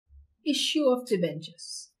issue of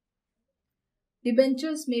debentures.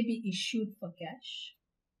 Debentures may be issued for cash.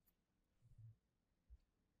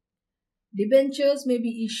 Debentures may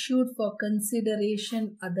be issued for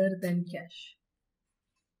consideration other than cash.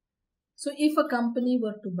 So if a company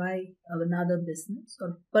were to buy another business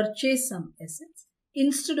or purchase some assets,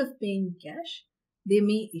 instead of paying cash, they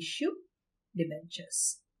may issue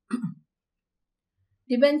debentures.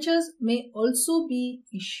 Debentures may also be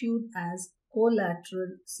issued as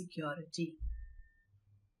collateral security.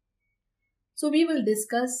 So we will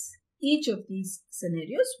discuss each of these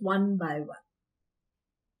scenarios one by one.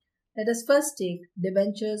 Let us first take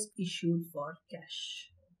debentures issued for cash.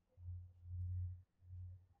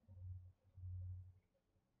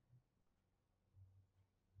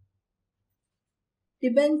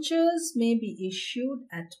 Debentures may be issued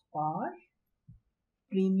at par,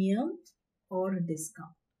 premium, or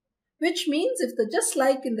discount, which means just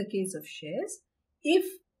like in the case of shares, if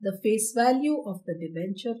the face value of the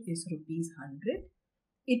debenture is rupees 100,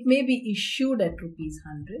 it may be issued at rupees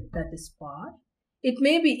 100, that is par. It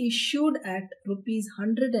may be issued at rupees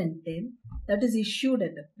 110, that is issued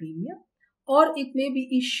at a premium, or it may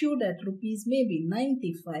be issued at rupees maybe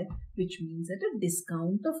 95, which means at a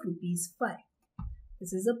discount of rupees 5.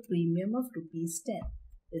 This is a premium of rupees 10.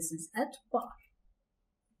 This is at par.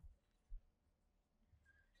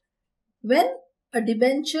 When a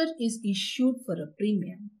debenture is issued for a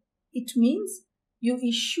premium, it means you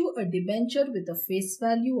issue a debenture with a face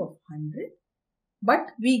value of 100,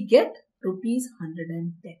 but we get rupees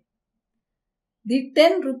 110. The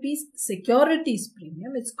 10 rupees securities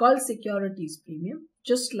premium, it's called securities premium,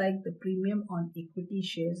 just like the premium on equity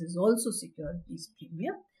shares is also securities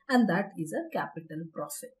premium, and that is a capital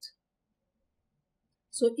profit.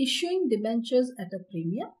 So issuing debentures at a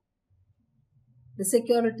premium, the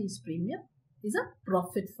securities premium, is a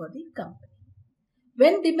profit for the company.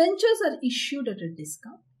 When debentures are issued at a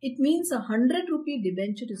discount, it means a 100 rupee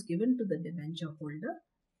debenture is given to the debenture holder,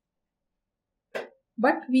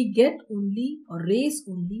 but we get only or raise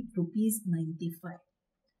only rupees 95.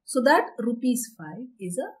 So that rupees 5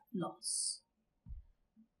 is a loss.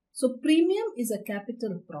 So premium is a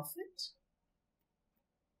capital profit,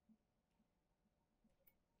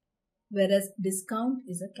 whereas discount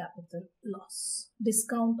is a capital loss.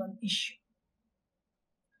 Discount on issue.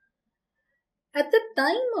 At the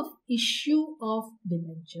time of issue of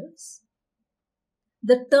debentures,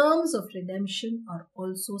 the terms of redemption are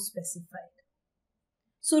also specified.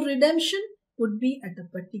 So redemption would be at a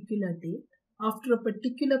particular date after a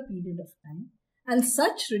particular period of time, and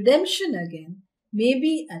such redemption again may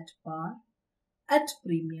be at par, at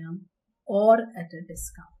premium, or at a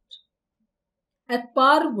discount. At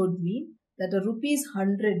par would mean that a rupees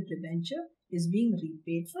 100 debenture is being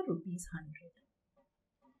repaid for rupees 100.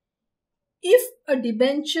 If a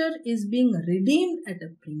debenture is being redeemed at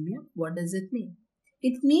a premium, what does it mean?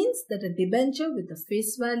 It means that a debenture with a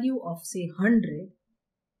face value of say 100,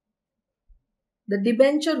 the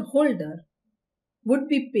debenture holder would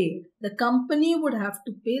be paid, the company would have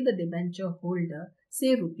to pay the debenture holder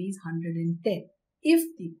say rupees 110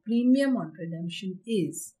 if the premium on redemption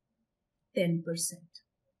is 10%.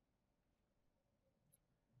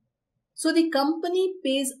 So the company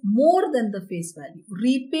pays more than the face value,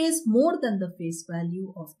 repays more than the face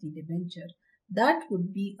value of the debenture. That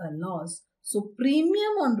would be a loss. So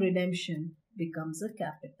premium on redemption becomes a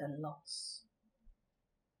capital loss.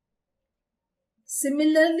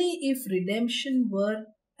 Similarly, if redemption were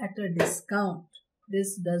at a discount,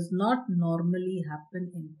 this does not normally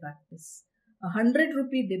happen in practice. A 100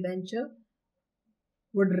 rupee debenture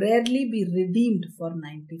would rarely be redeemed for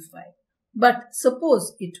 95. But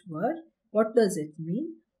suppose it were, what does it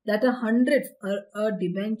mean? That a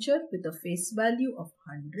debenture with a face value of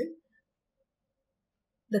 100,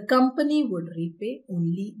 the company would repay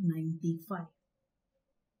only 95.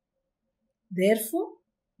 Therefore,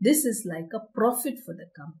 this is like a profit for the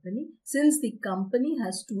company, since the company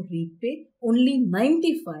has to repay only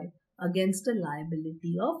 95 against a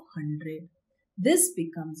liability of 100. This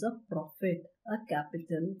becomes a profit, a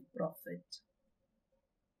capital profit.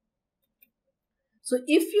 So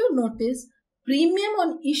if you notice, premium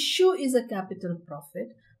on issue is a capital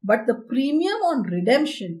profit, but the premium on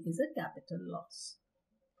redemption is a capital loss.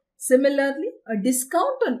 Similarly, a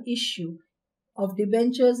discount on issue of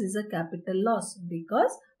debentures is a capital loss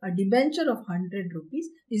because a debenture of 100 rupees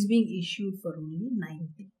is being issued for only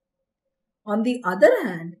 90. On the other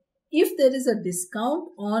hand, if there is a discount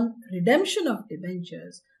on redemption of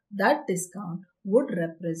debentures, that discount would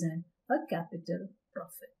represent a capital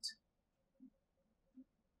profit.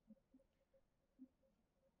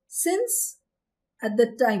 Since at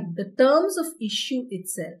the time the terms of issue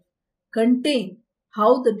itself contain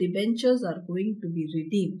how the debentures are going to be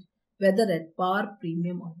redeemed, whether at par,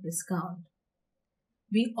 premium or discount.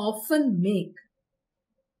 We often make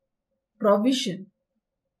provision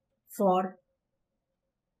for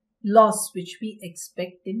loss which we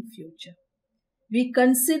expect in future. We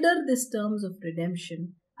consider these terms of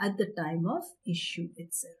redemption at the time of issue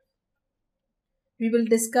itself. We will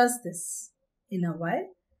discuss this in a while,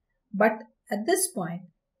 but at this point,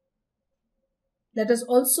 let us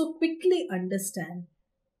also quickly understand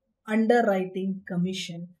Underwriting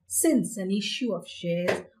Commission, since an issue of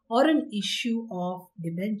shares or an issue of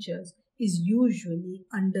debentures is usually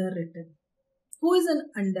underwritten. Who is an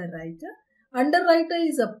underwriter? Underwriter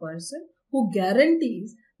is a person who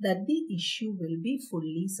guarantees that the issue will be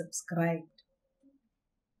fully subscribed.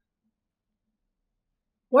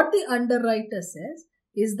 What the underwriter says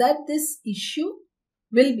is that this issue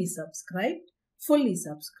will be subscribed, fully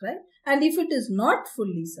subscribed, and if it is not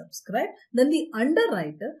fully subscribed, then the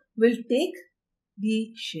underwriter will take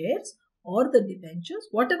the shares or the debentures,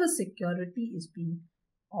 whatever security is being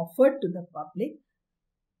offered to the public,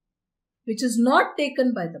 which is not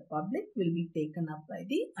taken by the public, will be taken up by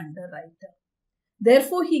the underwriter.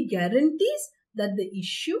 Therefore, he guarantees that the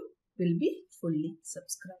issue will be fully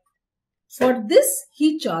subscribed. For this,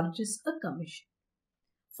 he charges a commission.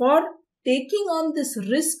 For taking on this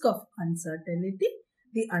risk of uncertainty,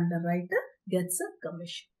 the underwriter gets a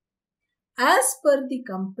commission. As per the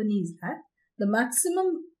Companies Act, the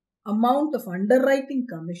maximum amount of underwriting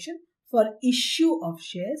commission for issue of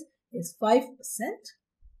shares is 5%,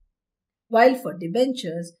 while for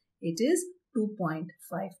debentures it is 2.5%.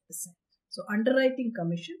 So underwriting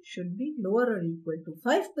commission should be lower or equal to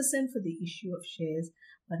 5% for the issue of shares,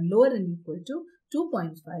 but lower and equal to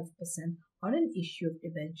 2.5% on an issue of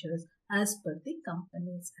debentures as per the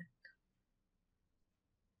Companies Act.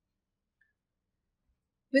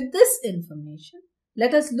 With this information,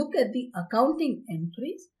 let us look at the accounting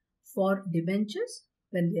entries for debentures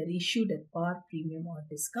when they are issued at par, premium or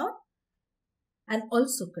discount, and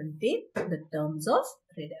also contain the terms of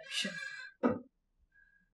redemption.